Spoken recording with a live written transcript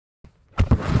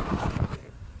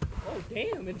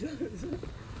Damn, it does.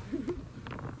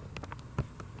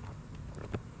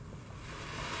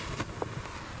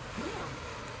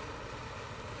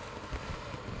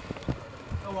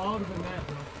 Oh, I would have been mad,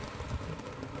 bro.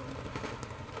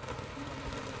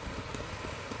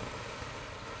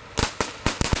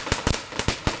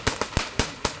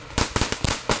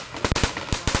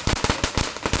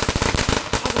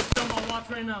 I will sell my watch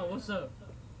right now. What's up?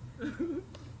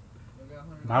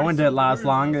 My one didn't last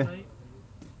long.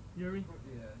 You hear me?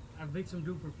 Yeah. I picked some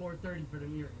dude for $430 for the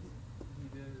earrings.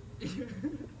 He did.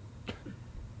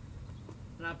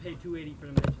 And I paid $280 for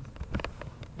the matches.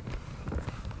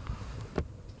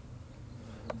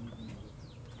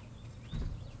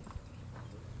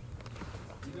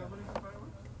 You got money for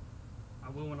fireworks? I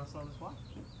will when I saw this watch.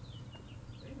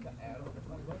 They got add-on for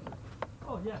 $20.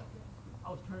 Oh yeah. I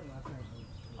was turning last night.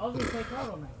 I was gonna take out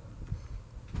all night.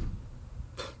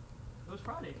 It was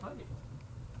Friday, fuck it.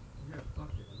 Yeah, fuck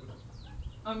it.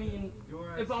 I mean,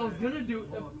 Your if I was gonna do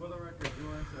hold on, for the record,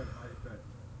 your ass said, I bet.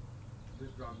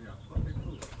 Just drop me off. Okay,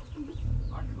 cool.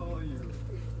 I call you.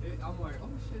 I'm like, oh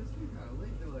shit, it's getting kind of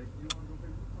late. They're like, you want to go pick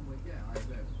me up? I'm like, yeah, I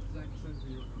bet. Zach sends me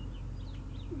your number.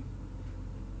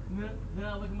 then I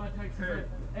look at my text and say,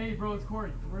 hey bro, it's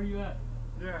Corey. Where are you at?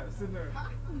 Yeah, sitting there.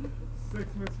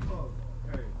 6 missed calls.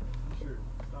 Hey, you sure?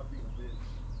 Stop being a bitch.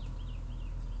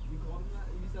 You called him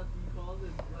that? You said you called and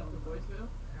left a voicemail?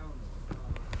 Hell no.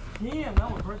 Damn, that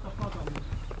one hurt the fuck out of me.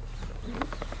 You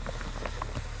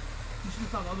should have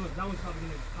thought the other one. That one's probably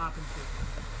gonna pop and shit.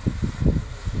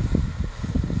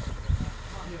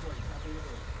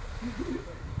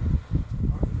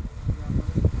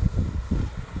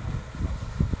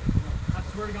 I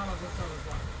swear to God, I'll go sell this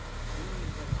watch.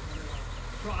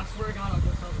 Bro, I swear to God, I'll go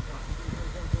sell this watch.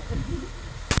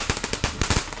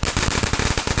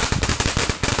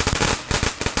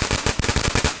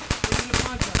 It's in the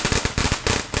contract.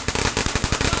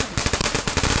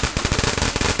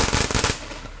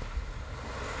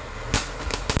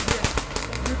 Yeah,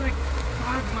 there's like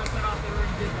 5 months that off they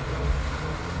already did that.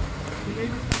 The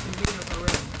neighbors fucking hated us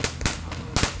already.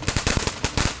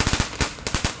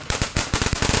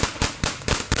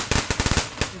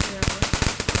 Is there a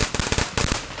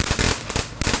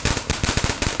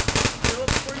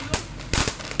before you go?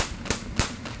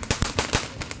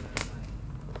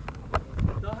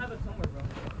 They'll have it somewhere, bro.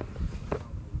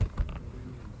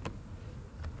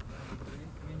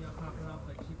 Me and y'all popping off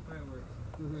like cheap fireworks.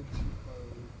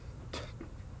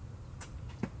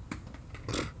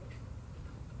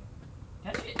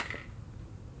 Catch it.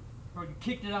 Bro, you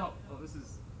kicked it out. Oh, this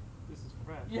is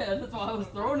fresh. Yeah, that's why I was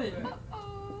throwing it.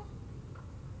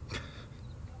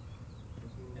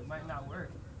 It might not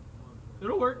work.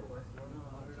 It'll work.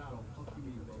 Fuck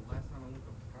you, bro. Last time I went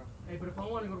to Wisconsin. Hey, but if I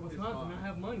want to go to Wisconsin and I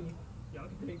have money, y'all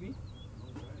can take me.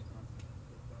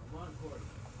 Come on, Corey.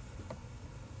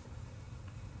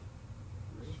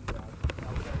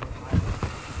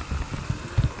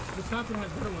 Wisconsin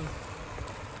has better ones.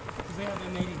 Because they have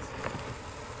M80s.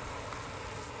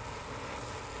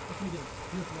 What can we do?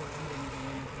 This one. I'm gonna use the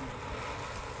M80s.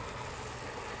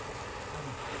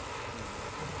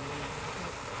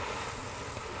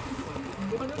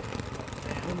 You want it?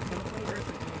 When it's gonna play? We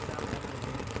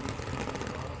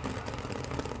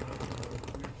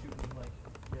were shooting like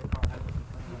their car had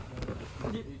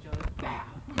each other.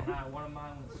 And one of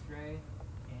mine went stray,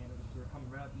 and we were coming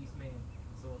right up East Main.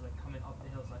 So it was like coming up the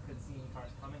hill, so I couldn't see any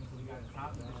cars coming. So we got on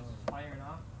top, and it was just firing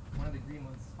off. One of the green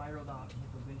ones spiraled off and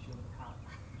hit the windshield of the cop.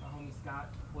 My homie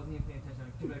Scott wasn't even paying attention.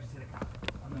 I'm like, dude, I just hit a cop.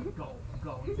 I'm like, go.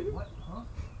 And he's like, what? Huh?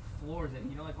 Floors it.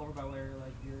 You know, like over by where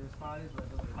like your spot is, where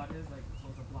the cut is, like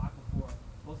so it's a block before.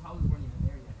 Those houses weren't even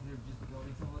there yet because they were just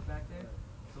building some of it back there.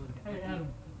 So it was like, Hey, Adam.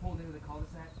 pulled into the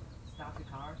cul-de-sac, stopped the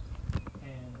car,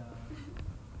 and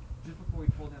just before we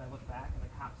pulled in, I looked back, and the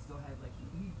cop still had like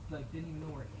he like didn't even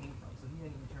know where it came from, so he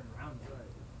hadn't even turned around yet.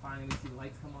 Finally, we see the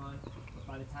lights come on, but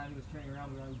by the time he was turning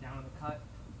around, we were already down in the cut,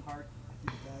 parked. I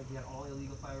threw the bag. We had all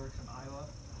illegal fireworks from Iowa.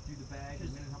 Threw the bag.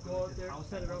 Just we went and go out helped him with his there, house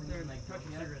set that it up wasn't there, even, like chuck done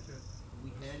your yet. cigarette to it. We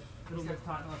did. He It'll starts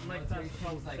talking about Mike military Tyson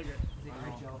shit. He's like, cigarette.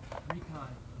 alright, Joe, recon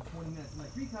in 20 minutes. I'm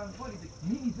like, recon what? He's like,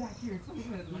 meet me back here in 20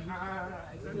 minutes. I'm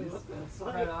like, so we just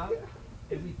spread off.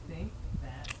 And we think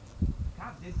that the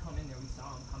cop did come in there. We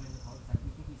saw him come in the cul-de-sac. We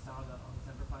think he saw the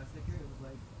Semper Fi sticker. It was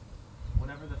like,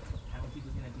 whatever the penalty was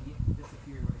going to be,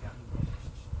 disappeared when it got moved.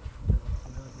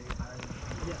 The military hired him.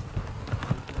 Yeah.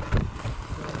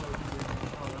 So,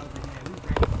 oh, that was like, man, we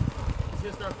ran. It's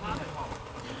just our pocket.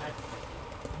 That's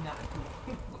not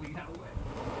cool. We got away.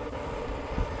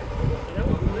 That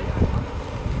was lit.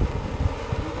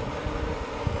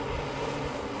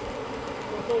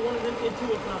 We'll throw one of them into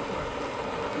a cop car.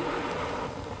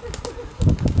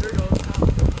 There it goes.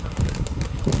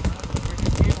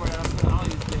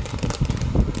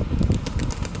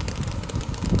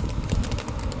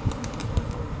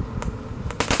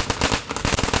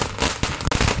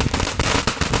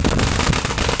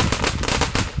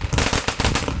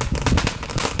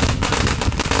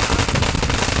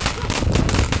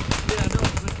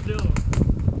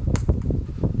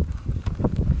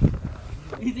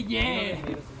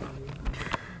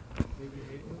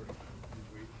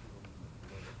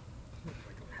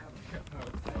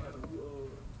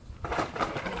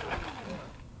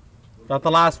 That the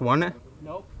last one?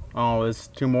 Nope. Oh, there's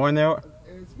 2 more in there?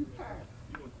 It's packed.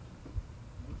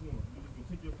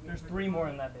 There's 3 more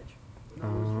in that bitch.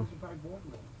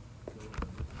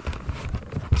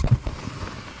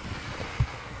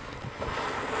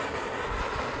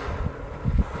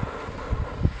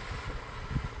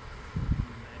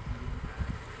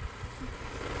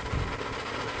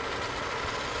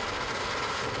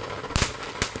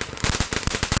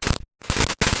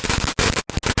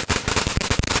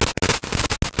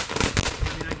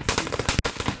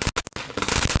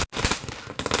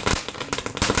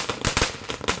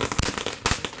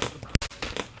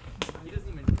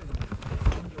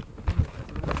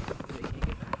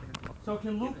 So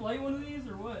can Luke light one of these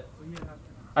or what?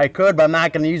 I could, but I'm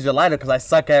not gonna use the lighter because I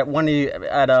suck at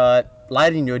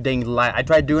lighting your dang light. I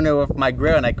tried doing it with my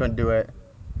grill and I couldn't do it.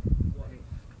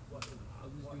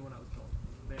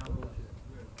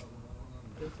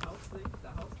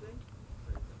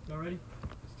 Y'all ready?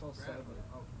 It's all sad.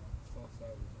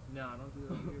 No, I don't do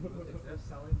that. If they're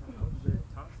selling the house, they're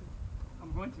toxic.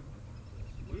 I'm going to.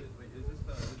 Wait, is this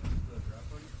the draft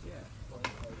party?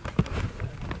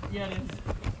 Yeah, it is.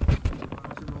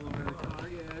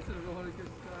 Yeah, it's a roll to get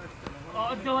started. Oh,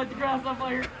 it's gonna light the grass on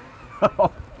fire.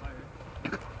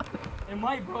 It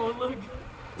might, bro. Look.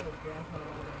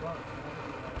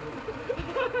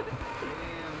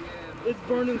 It's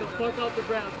burning the fuck out the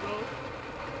grass, bro.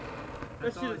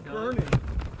 That shit is burning.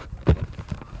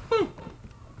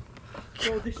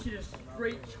 Bro, this shit is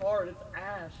straight charred. It's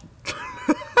ash.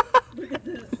 Look at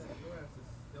this.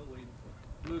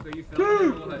 Luke, are you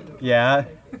filming or what? Yeah.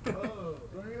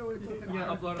 You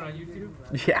gonna upload it on YouTube?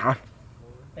 Yeah.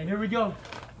 And here we go.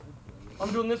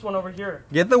 I'm doing this one over here.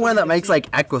 Get the one that makes like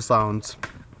echo sounds.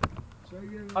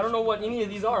 I don't know what any of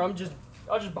these are. I just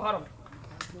bought them.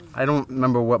 I don't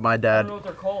remember what my I dad. don't know what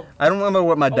they're called. I don't remember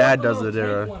what my Oh, dad what's the does it little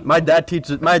there. tank one? My dad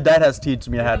teaches. My dad has taught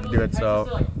me how to do it. Those So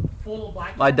tanks are, like, full of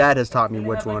black my gas, dad has taught me and they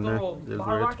which have, like, one the is little where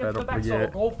bottle it's rockets in the better back, so forget.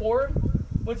 it'll go forward.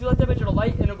 Once you let that bitch, it'll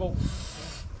light and it'll go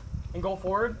and go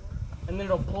forward, and then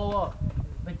it'll blow up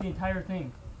like the entire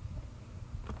thing.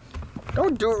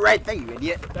 Don't do it right there, you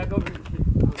idiot. Back over here.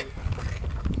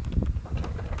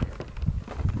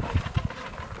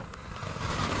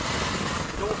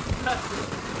 Don't touch it.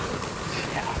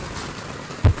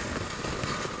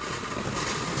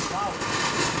 Wow.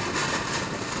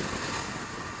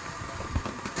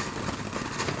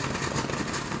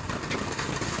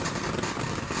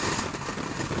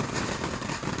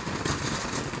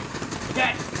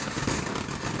 Okay.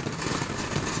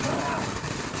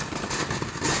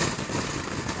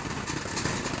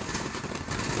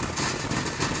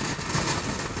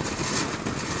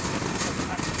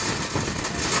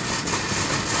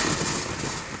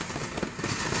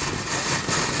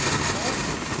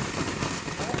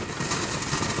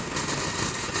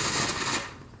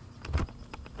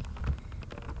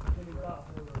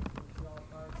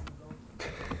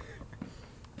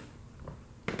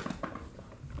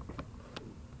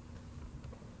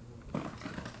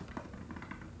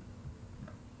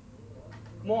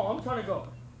 Mom, I'm trying to go.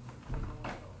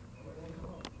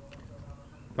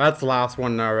 That's the last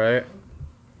one now, right?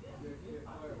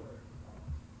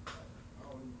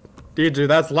 DJ,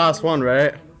 that's the last one,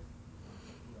 right?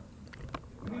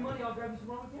 Give me money, I'll grab you some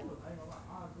Roman candles.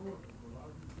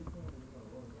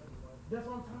 That's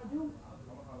what I'm trying to do.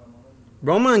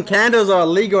 Roman candles are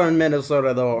illegal in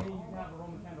Minnesota, though. You can have a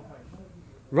Roman candle fight.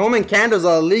 Roman candles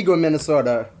are illegal in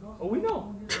Minnesota. Oh, we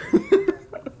know.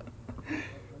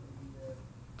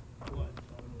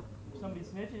 Somebody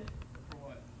snitch it. For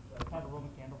what? Have a Roman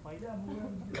candle fight.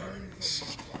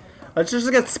 Let's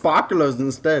just get sparklers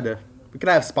instead. We could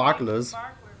have sparklers.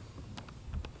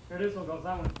 Here this one goes.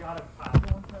 That one's gotta pop.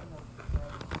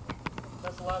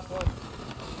 That's the last one.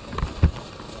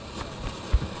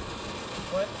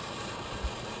 What?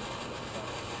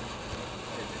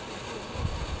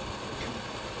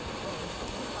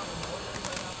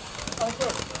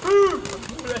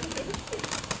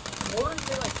 Or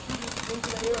they like shoot it into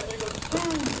the air and it goes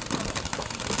boom.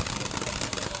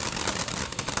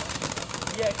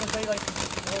 Yeah, because they like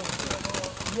blow.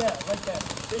 Yeah, like that.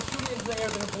 They shoot it into the air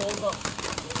then it blows up.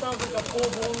 It sounds like a full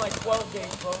blown like 12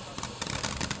 gauge, bro.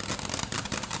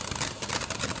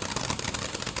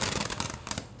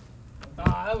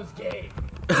 Ah, that was gay.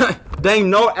 Dang,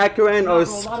 no echoing or No,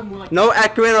 bro, a lot of them were like no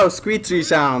echoing or screechy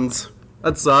sounds.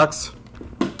 That sucks.